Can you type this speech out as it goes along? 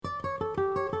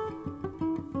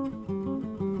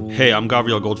Hey, I'm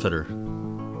Gabriel Goldfeder.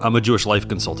 I'm a Jewish life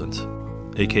consultant,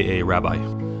 aka Rabbi.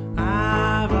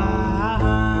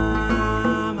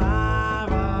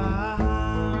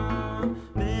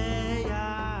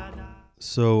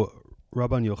 So,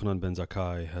 Rabban Yochanan Ben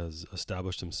Zakkai has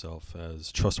established himself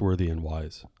as trustworthy and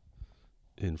wise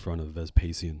in front of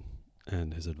Vespasian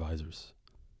and his advisors.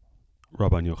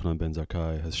 Rabban Yochanan Ben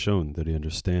Zakkai has shown that he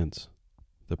understands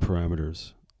the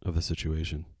parameters of the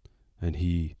situation, and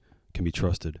he can be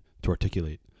trusted to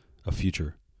articulate a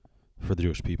future for the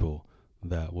Jewish people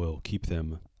that will keep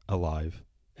them alive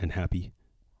and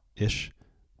happy-ish,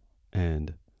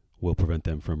 and will prevent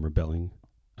them from rebelling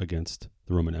against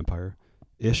the Roman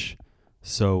Empire-ish.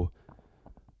 So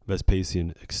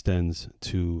Vespasian extends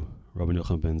to Rabban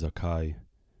Yochanan Ben Zakkai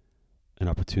an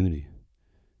opportunity,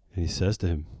 and he says to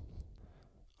him,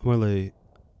 Amarle,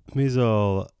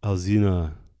 Mezal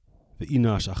alzina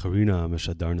ve'inash acharina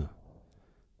meshadarna.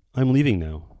 I'm leaving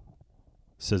now,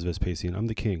 says Vespasian. I'm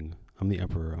the king. I'm the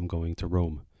emperor. I'm going to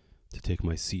Rome to take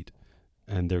my seat,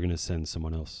 and they're going to send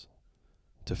someone else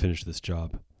to finish this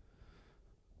job.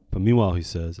 But meanwhile, he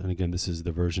says, and again, this is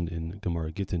the version in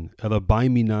Gemara Gittin, Ela bai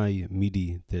minai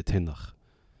midi de'tenlach.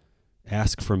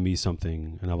 Ask from me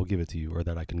something, and I will give it to you, or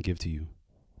that I can give to you.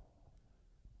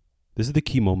 This is the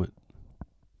key moment.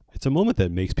 It's a moment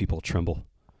that makes people tremble.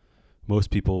 Most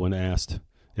people, when asked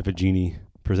if a genie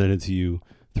presented to you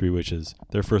 3 wishes,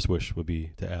 their first wish would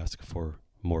be to ask for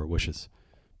more wishes,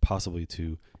 possibly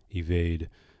to evade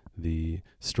the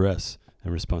stress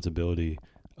and responsibility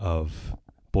of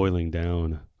boiling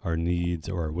down our needs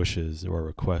or our wishes or our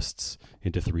requests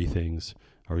into 3 things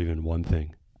or even 1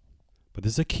 thing. But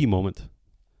this is a key moment.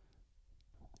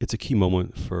 It's a key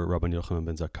moment for Rabban Yochanan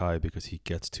Ben Zakkai because he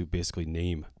gets to basically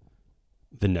name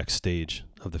the next stage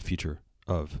of the future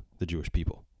of the Jewish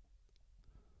people.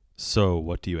 So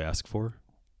what do you ask for?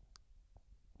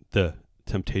 The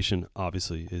temptation,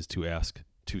 obviously, is to ask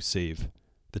to save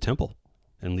the temple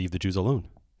and leave the Jews alone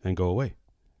and go away.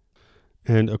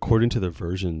 And according to the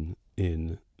version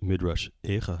in Midrash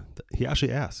Eicha, he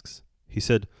actually asks. He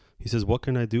says, what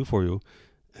can I do for you?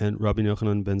 And Rabban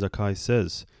Yochanan Ben Zakkai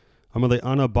says,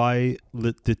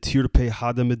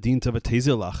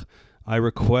 I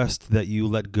request that you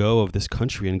let go of this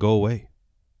country and go away.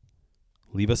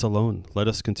 Leave us alone. Let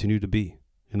us continue to be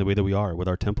in the way that we are with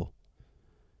our temple.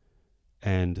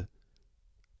 And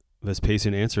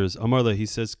Vespasian answers, Amarle, he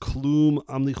says, Klum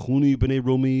amlichuni b'nei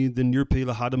Romi denirpe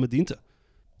lahada medinta.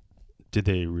 Did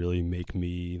they really make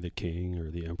me the king or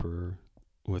the emperor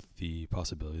with the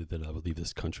possibility that I would leave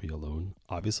this country alone?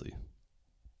 Obviously.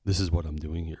 This is what I'm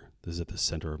doing here. This is at the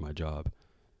center of my job.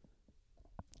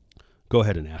 Go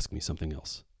ahead and ask me something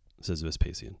else, says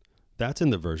Vespasian. That's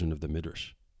in the version of the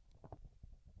Midrash.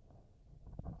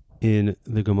 In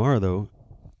the Gemara, though,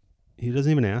 he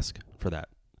doesn't even ask for that.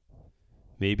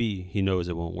 Maybe he knows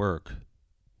it won't work,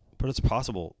 but it's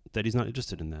possible that he's not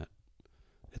interested in that.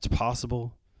 It's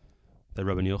possible that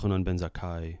Rabban Yochanan Ben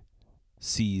Zakkai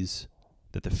sees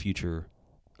that the future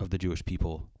of the Jewish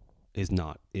people is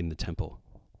not in the temple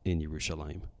in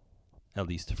Yerushalayim, at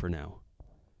least for now.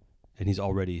 And he's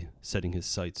already setting his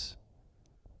sights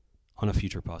on a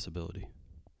future possibility.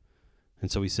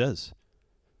 And so he says,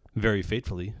 very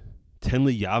faithfully, Ten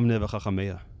li Yavne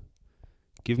v'chachameya.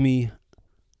 Give me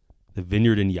the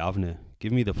vineyard in Yavne.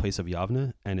 Give me the place of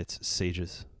Yavne and its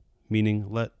sages.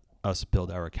 Meaning, let us build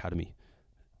our academy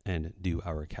and do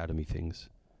our academy things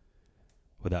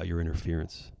without your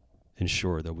interference.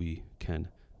 Ensure that we can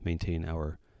maintain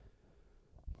our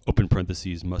open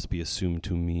parentheses must be assumed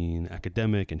to mean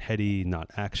academic and heady, not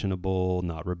actionable,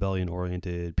 not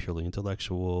rebellion-oriented, purely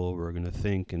intellectual. We're going to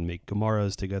think and make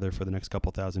Gemaras together for the next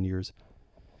couple thousand years.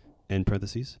 End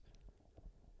parentheses.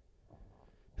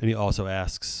 And he also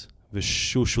asks,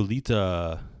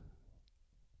 Vishushulita,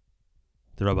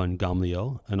 the Rabban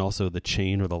Gamliel, and also the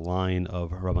chain or the line of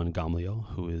Rabban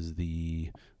Gamliel, who is the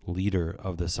leader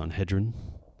of the Sanhedrin,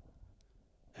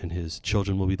 and his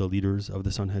children will be the leaders of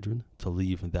the Sanhedrin, to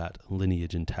leave that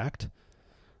lineage intact.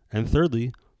 And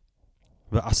thirdly,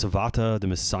 V'asavata de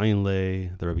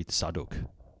Messiahnle, the Rabbi Tzadok,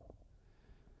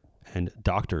 and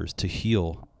doctors to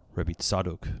heal Rabbi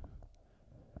Tzadok.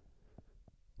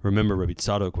 Remember, Rabbi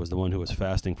Tzadok was the one who was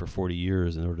fasting for 40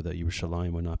 years in order that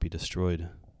Yerushalayim would not be destroyed,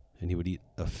 and he would eat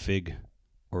a fig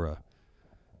or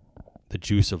the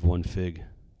juice of 1 fig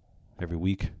every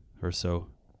week or so.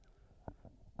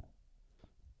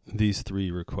 These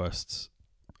 3 requests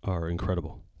are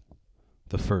incredible.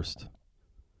 The first,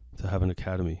 to have an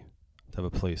academy, to have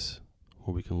a place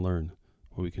where we can learn,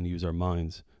 where we can use our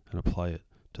minds and apply it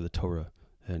to the Torah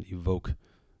and evoke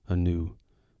a new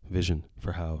vision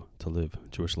for how to live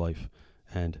Jewish life.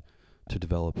 and to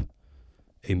develop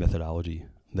a methodology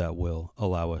that will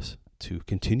allow us to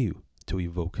continue to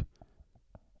evoke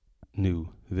new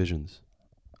visions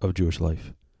of Jewish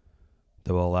life,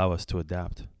 that will allow us to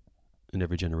adapt in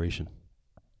every generation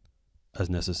as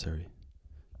necessary.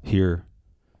 Here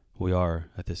we are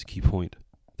at this key point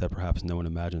that perhaps no one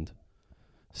imagined,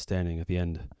 standing at the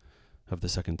end of the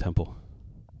Second Temple.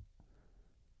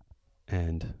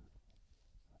 And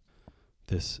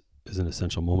this is an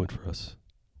essential moment for us.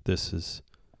 This is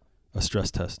a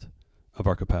stress test of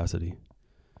our capacity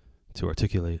to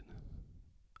articulate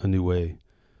a new way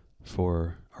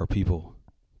for our people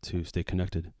to stay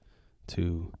connected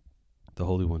to the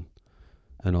Holy One,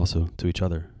 and also to each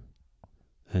other,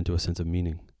 and to a sense of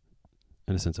meaning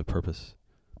and a sense of purpose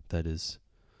that is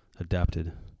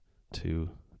adapted to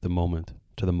the moment,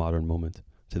 to the modern moment,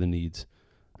 to the needs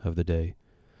of the day.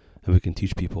 And we can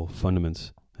teach people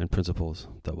fundaments and principles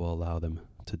that will allow them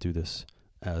to do this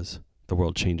as the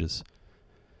world changes,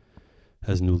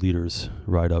 as new leaders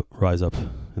rise up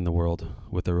in the world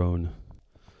with their own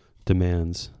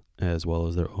demands as well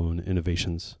as their own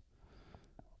innovations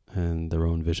and their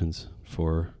own visions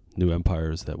for new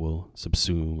empires that will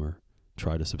subsume or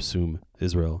try to subsume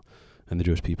Israel and the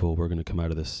Jewish people. We're going to come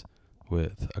out of this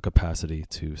with a capacity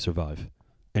to survive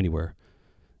anywhere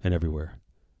and everywhere.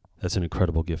 That's an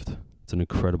incredible gift. It's an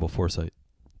incredible foresight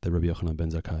that Rabban Yochanan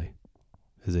Ben Zakkai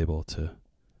is able to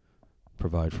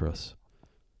provide for us.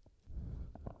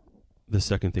 The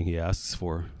second thing he asks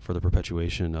for the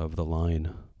perpetuation of the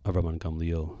line of Rabban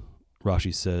Gamliel,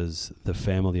 Rashi says the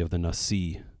family of the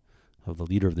Nasi, of the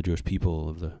leader of the Jewish people,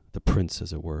 of the prince,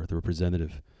 as it were, the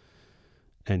representative.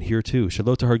 And here too,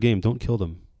 Shalot to her game, don't kill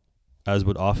them. As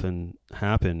would often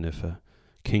happen if a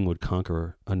king would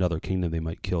conquer another kingdom, they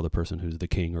might kill the person who's the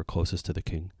king or closest to the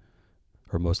king,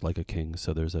 or most like a king.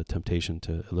 So there's a temptation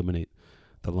to eliminate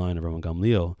the line of Rabban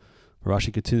Gamliel.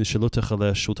 Rashi continues, Shalot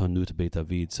techaleh shultanut Beit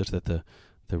David, such that the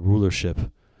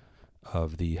rulership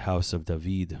of the house of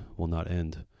David will not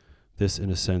end. This, in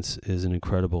a sense, is an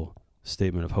incredible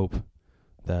statement of hope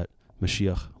that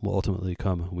Mashiach will ultimately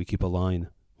come. We keep alive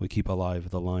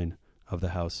the line of the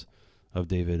house of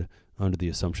David under the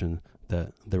assumption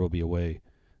that there will be a way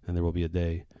and there will be a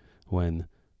day when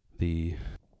the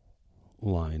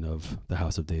line of the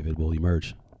house of David will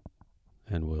emerge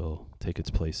and will take its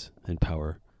place in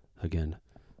power again.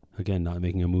 Again, not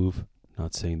making a move,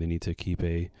 not saying they need to keep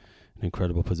an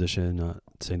incredible position, not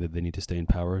saying that they need to stay in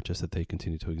power, just that they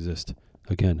continue to exist.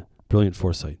 Again, brilliant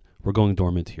foresight. We're going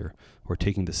dormant here. We're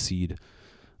taking the seed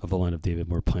of the line of David,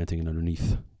 we're planting it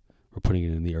underneath. We're putting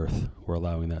it in the earth. We're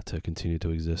allowing that to continue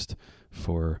to exist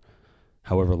for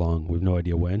however long. We have no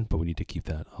idea when, but we need to keep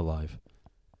that alive.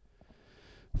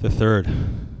 The third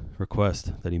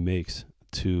request that he makes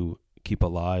to keep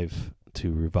alive,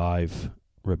 to revive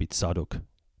Rabbi Tzadok.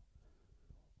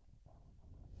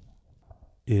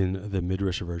 In the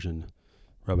Midrash version,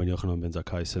 Rabban Yochanan Ben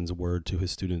Zakkai sends word to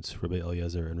his students, Rabbi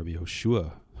Eliezer and Rabbi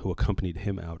Hoshua, who accompanied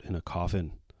him out in a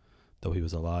coffin, though he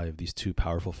was alive. These two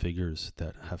powerful figures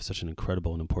that have such an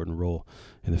incredible and important role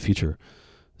in the future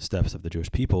steps of the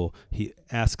Jewish people. He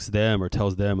asks them or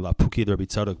tells them, La Pukid Rabbi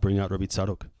Tzadok, bring out Rabbi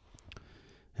Tzadok.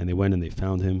 And they went and they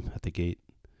found him at the gate.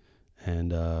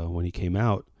 And when he came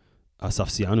out,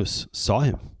 Asafsianus saw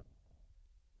him.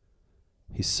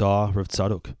 He saw Rav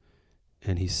Tzadok.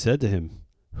 And he said to him,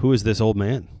 who is this old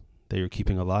man that you're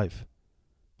keeping alive?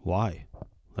 Why?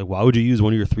 Why would you use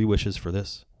one of your three wishes for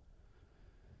this?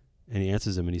 And he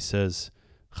answers him and he says,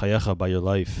 Chayecha, by your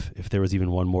life, if there was even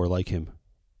one more like him,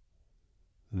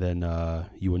 then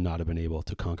you would not have been able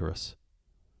to conquer us.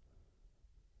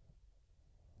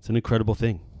 It's an incredible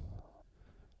thing.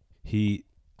 He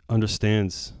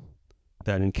understands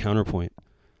that in counterpoint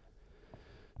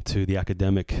to the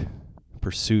academic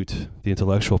pursuit, the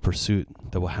intellectual pursuit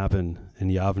that will happen in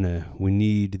Yavne, we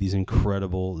need these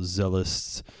incredible,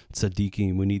 zealous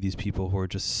tzaddikim. We need these people who are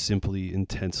just simply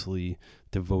intensely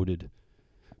devoted.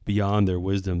 Beyond their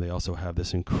wisdom, they also have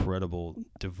this incredible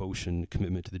devotion,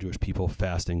 commitment to the Jewish people,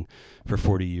 fasting for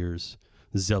 40 years,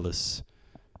 zealous,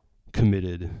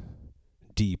 committed,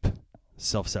 deep,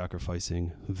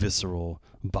 self-sacrificing, visceral,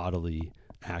 bodily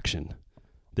action.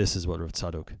 This is what Rav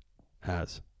Tzadok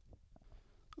has.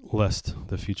 Lest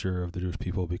the future of the Jewish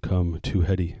people become too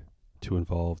heady, too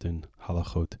involved in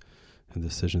halachot and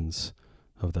decisions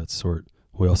of that sort,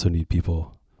 we also need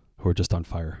people who are just on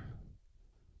fire.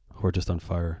 Who are just on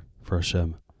fire for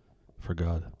Hashem, for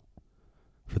God,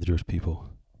 for the Jewish people,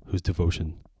 whose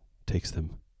devotion takes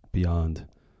them beyond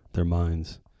their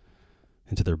minds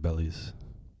into their bellies.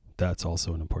 That's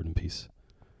also an important piece.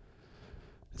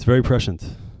 It's very prescient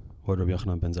what Rabbi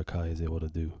Yochanan Ben Zakkai is able to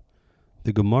do,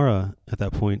 The Gemara at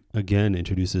that point again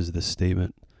introduces this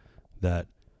statement that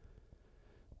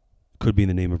could be in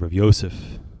the name of Rav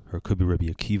Yosef or it could be Rabbi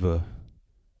Akiva,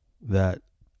 that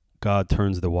God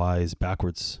turns the wise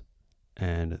backwards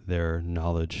and their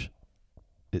knowledge,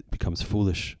 it becomes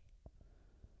foolish.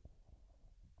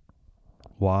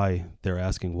 Why? They're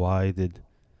asking, why did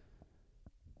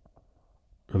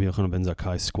Rabban Yochanan Ben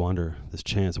Zakkai squander this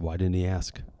chance? Why didn't he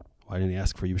ask? Why didn't he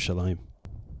ask for Yerushalayim?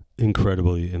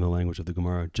 Incredibly, in the language of the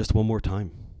Gemara, just one more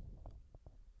time.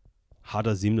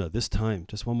 Hada Zimna, this time,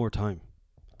 just one more time.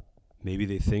 Maybe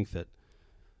they think that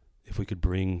if we could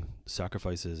bring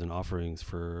sacrifices and offerings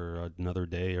for another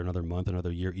day or another month,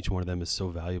 another year, each one of them is so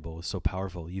valuable, is so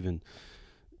powerful, even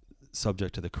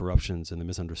subject to the corruptions and the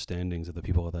misunderstandings of the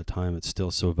people at that time, it's still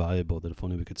so valuable that if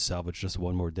only we could salvage just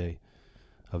one more day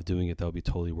of doing it, that would be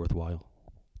totally worthwhile.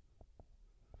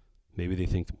 Maybe they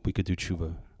think we could do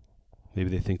tshuva. Maybe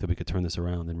they think that we could turn this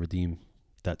around and redeem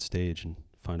that stage and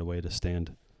find a way to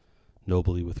stand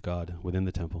nobly with God within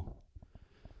the temple.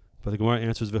 But the Gemara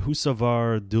answers, Vehu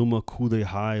savar dilma kule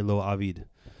hai lo avid.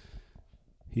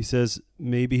 He says,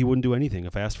 maybe he wouldn't do anything.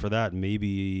 If I asked for that,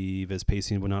 maybe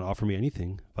Vespasian would not offer me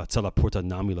anything. Vatsala porta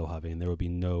nami lo have, and there would be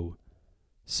no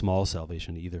small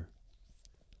salvation either.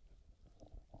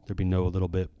 There'd be no little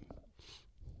bit,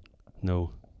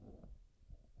 no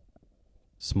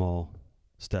small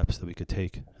steps that we could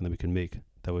take and that we could make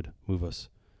that would move us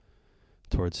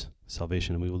towards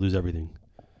salvation, and we will lose everything.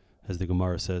 As the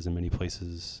Gemara says in many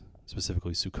places,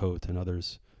 specifically Sukkot and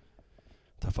others,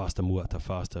 tafasta muat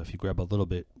tafasta. If you grab a little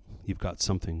bit, you've got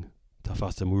something.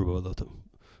 Tafasta murba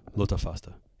lo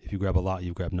tafasta. If you grab a lot,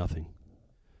 you grab nothing.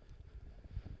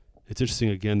 It's interesting,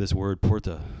 again, this word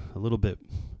porta, a little bit.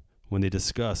 When they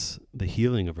discuss the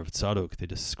healing of Rav Tzadok, they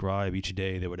describe each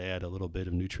day they would add a little bit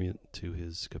of nutrient to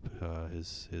his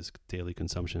daily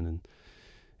consumption, and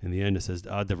in the end it says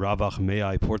ad ravach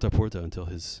me'ai porta porta, until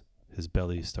his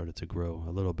belly started to grow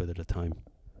a little bit at a time,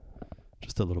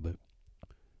 just a little bit.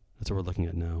 That's what we're looking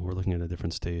at now. We're looking at a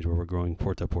different stage where we're growing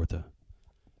porta porta,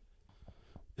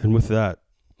 and with that,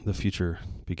 the future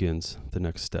begins. The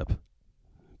next step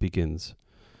begins.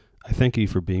 I thank you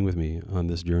for being with me on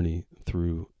this journey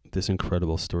through this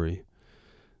incredible story.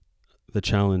 The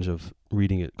challenge of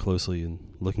reading it closely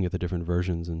and looking at the different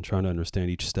versions and trying to understand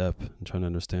each step and trying to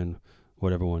understand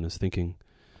what everyone is thinking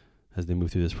as they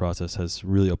move through this process has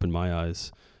really opened my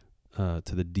eyes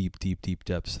to the deep, deep, deep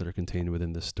depths that are contained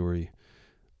within this story.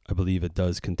 I believe it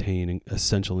does contain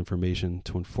essential information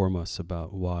to inform us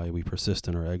about why we persist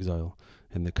in our exile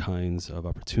and the kinds of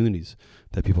opportunities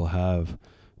that people have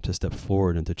to step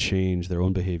forward and to change their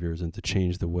own behaviors and to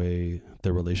change the way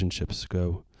their relationships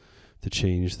go, to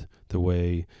change the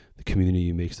way the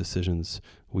community makes decisions.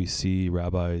 We see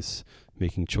rabbis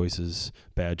making choices,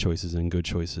 bad choices and good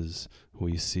choices.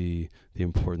 We see the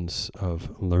importance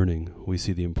of learning. We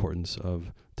see the importance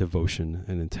of devotion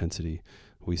and intensity.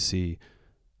 We see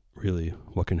really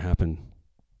what can happen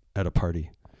at a party.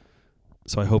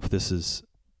 So I hope this is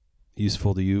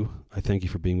useful to you. I thank you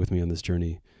for being with me on this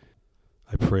journey.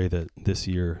 I pray that this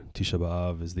year, Tisha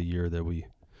B'Av, is the year that we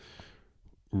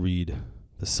read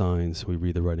the signs, we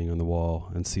read the writing on the wall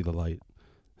and see the light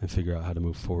and figure out how to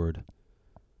move forward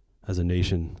as a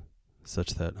nation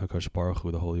such that HaKadosh Baruch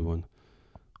Hu, the Holy One,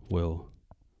 will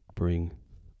bring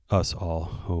us all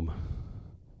home.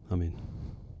 Amen.